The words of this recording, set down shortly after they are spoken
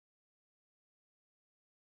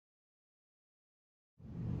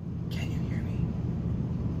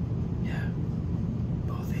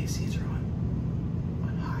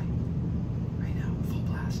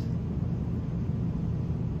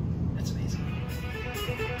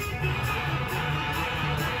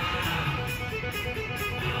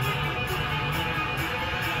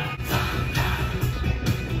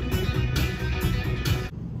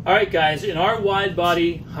All right, guys, in our wide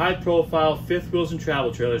body, high profile fifth wheels and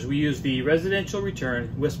travel trailers, we use the residential return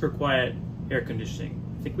Whisper Quiet air conditioning.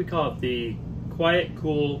 I think we call it the Quiet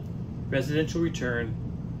Cool Residential Return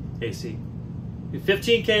AC.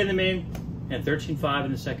 15K in the main and 13.5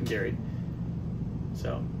 in the secondary.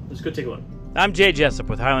 So let's go take a look. I'm Jay Jessup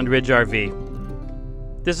with Highland Ridge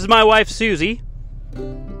RV. This is my wife Susie.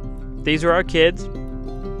 These are our kids.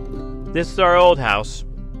 This is our old house,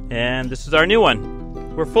 and this is our new one.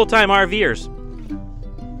 We're full-time RVers.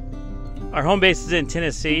 Our home base is in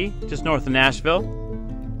Tennessee, just north of Nashville.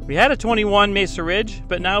 We had a 21 Mesa Ridge,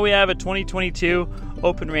 but now we have a 2022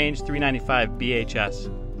 Open Range 395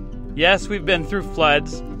 BHS. Yes, we've been through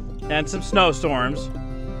floods and some snowstorms.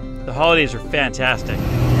 The holidays are fantastic.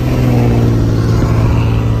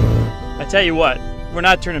 I tell you what, we're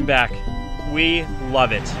not turning back. We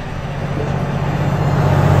love it.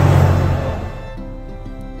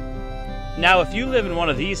 Now, if you live in one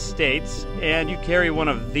of these states and you carry one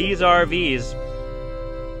of these RVs,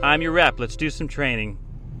 I'm your rep. Let's do some training.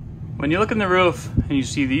 When you look in the roof and you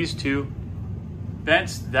see these two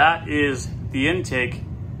vents, that is the intake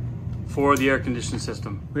for the air conditioning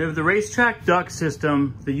system. We have the racetrack duct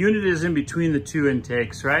system. The unit is in between the two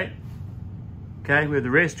intakes, right? Okay, we have the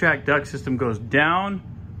racetrack duct system, goes down,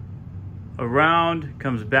 around,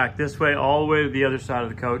 comes back this way, all the way to the other side of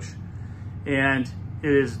the coach. And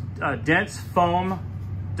it is dense foam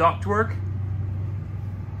ductwork,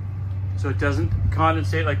 so it doesn't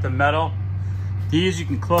condensate like the metal. These you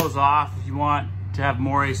can close off if you want to have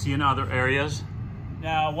more AC in other areas.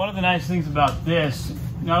 Now, one of the nice things about this,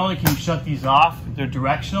 not only can you shut these off, they're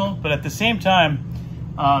directional, but at the same time,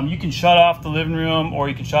 you can shut off the living room or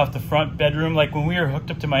you can shut off the front bedroom. Like when we were hooked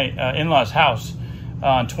up to my in-laws house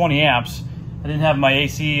on 20 amps, I didn't have my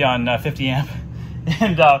AC on 50 amp.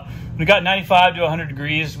 And when we got 95 to 100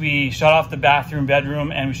 degrees, we shut off the bathroom,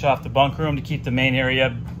 bedroom, and we shut off the bunk room to keep the main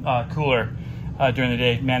area cooler during the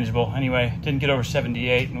day, manageable. Anyway, didn't get over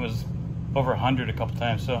 78 and was over 100 a couple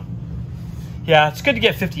times. So yeah, it's good to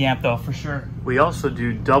get 50 amp though, for sure. We also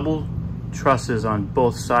do double trusses on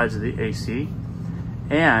both sides of the AC.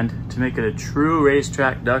 And to make it a true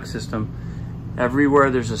racetrack duct system,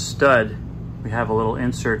 everywhere there's a stud, we have a little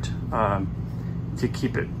insert to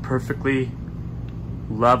keep it perfectly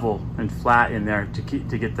level and flat in there to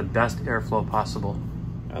get the best airflow possible.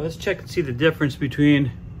 Now let's check and see the difference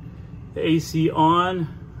between the AC on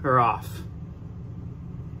or off.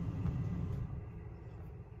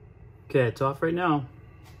 Okay, it's off right now.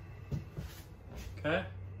 Okay,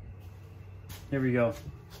 here we go.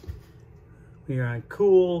 We are on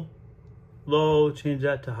cool, low, change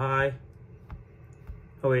that to high.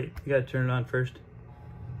 Oh wait, you gotta turn it on first.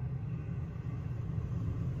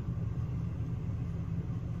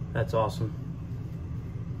 That's awesome.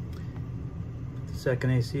 Put the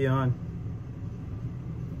second AC on.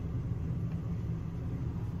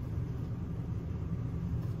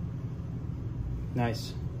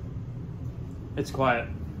 Nice. It's quiet.